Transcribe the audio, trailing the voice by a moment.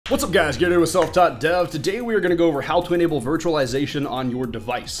What's up guys, Gary with SelfTaughtDev. Today we are going to go over how to enable virtualization on your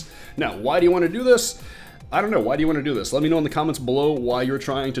device. Now, why do you want to do this? I don't know, why do you want to do this? Let me know in the comments below why you're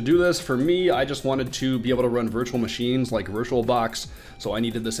trying to do this. For me, I just wanted to be able to run virtual machines like VirtualBox, so I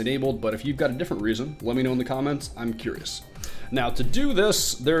needed this enabled, but if you've got a different reason, let me know in the comments, I'm curious. Now to do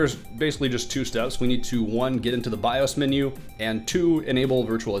this, there's basically just two steps. We need to, one, get into the BIOS menu, and two, enable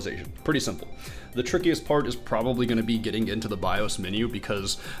virtualization. Pretty simple. The trickiest part is probably going to be getting into the BIOS menu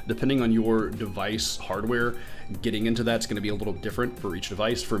because depending on your device hardware, getting into that's going to be a little different for each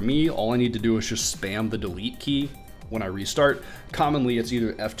device. For me, all I need to do is just spam the delete key when I restart. Commonly, it's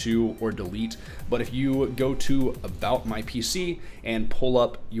either F2 or delete, but if you go to About My PC and pull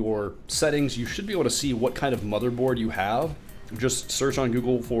up your settings, you should be able to see what kind of motherboard you have. Just search on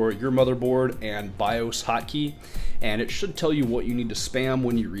Google for your motherboard and BIOS hotkey, and it should tell you what you need to spam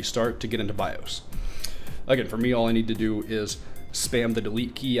when you restart to get into BIOS. Again, for me, all I need to do is spam the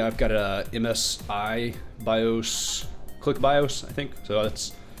delete key. I've got a MSI BIOS, click BIOS, I think. So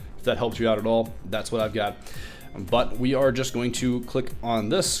that's, if that helps you out at all, that's what I've got. But we are just going to click on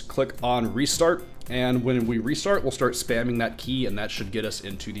this, click on restart, and when we restart, we'll start spamming that key, and that should get us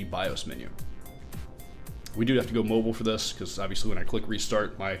into the BIOS menu. We do have to go mobile for this because obviously when I click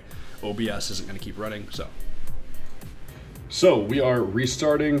restart, my OBS isn't going to keep running. So we are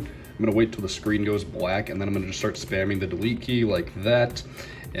restarting. I'm going to wait till the screen goes black, and then I'm going to just start spamming the delete key like that.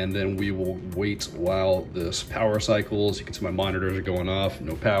 And then we will wait while this power cycles. You can see my monitors are going off,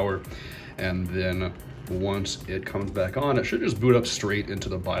 no power. And then once it comes back on, it should just boot up straight into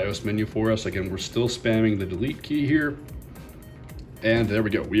the BIOS menu for us. Again, we're still spamming the delete key here. And there we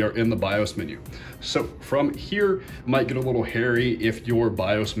go, we are in the BIOS menu. So from here, it might get a little hairy if your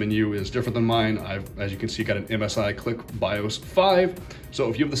BIOS menu is different than mine. As you can see, got an MSI Click BIOS 5. So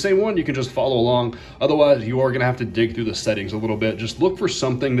if you have the same one, you can just follow along. Otherwise, you are gonna have to dig through the settings a little bit. Just look for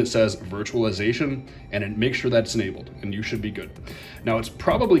something that says virtualization and make sure that's enabled, and you should be good. Now, it's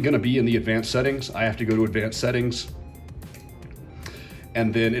probably gonna be in the advanced settings. I have to go to advanced settings.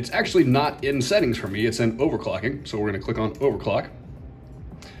 And then it's actually not in settings for me, it's in overclocking. So we're gonna click on overclock.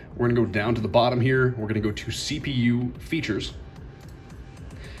 We're gonna go down to the bottom here. We're gonna go to CPU features.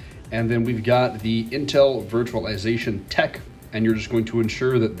 And then we've got the Intel Virtualization Tech, and you're just going to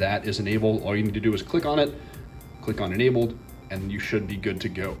ensure that that is enabled. All you need to do is click on it, click on enabled, and you should be good to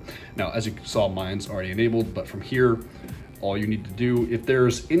go. Now, as you saw, mine's already enabled, but from here, all you need to do, if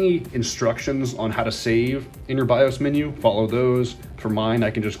there's any instructions on how to save in your BIOS menu, follow those. For mine, I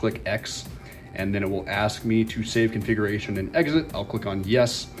can just click X, and then it will ask me to save configuration and exit. I'll click on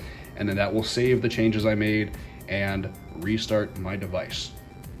yes, and then that will save the changes I made and restart my device.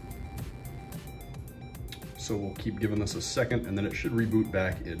 So we'll keep giving this a second, and then it should reboot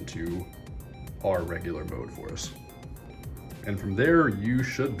back into our regular mode for us. And from there, you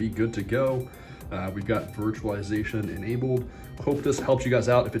should be good to go. We've got virtualization enabled. Hope this helps you guys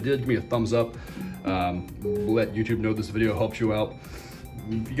out. If it did, give me a thumbs up. Let YouTube know this video helps you out.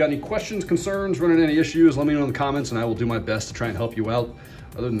 If you got any questions, concerns, running any issues, let me know in the comments and I will do my best to try and help you out.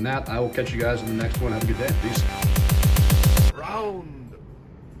 Other than that, I will catch you guys in the next one. Have a good day. Peace. Round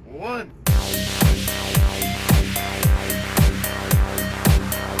 1.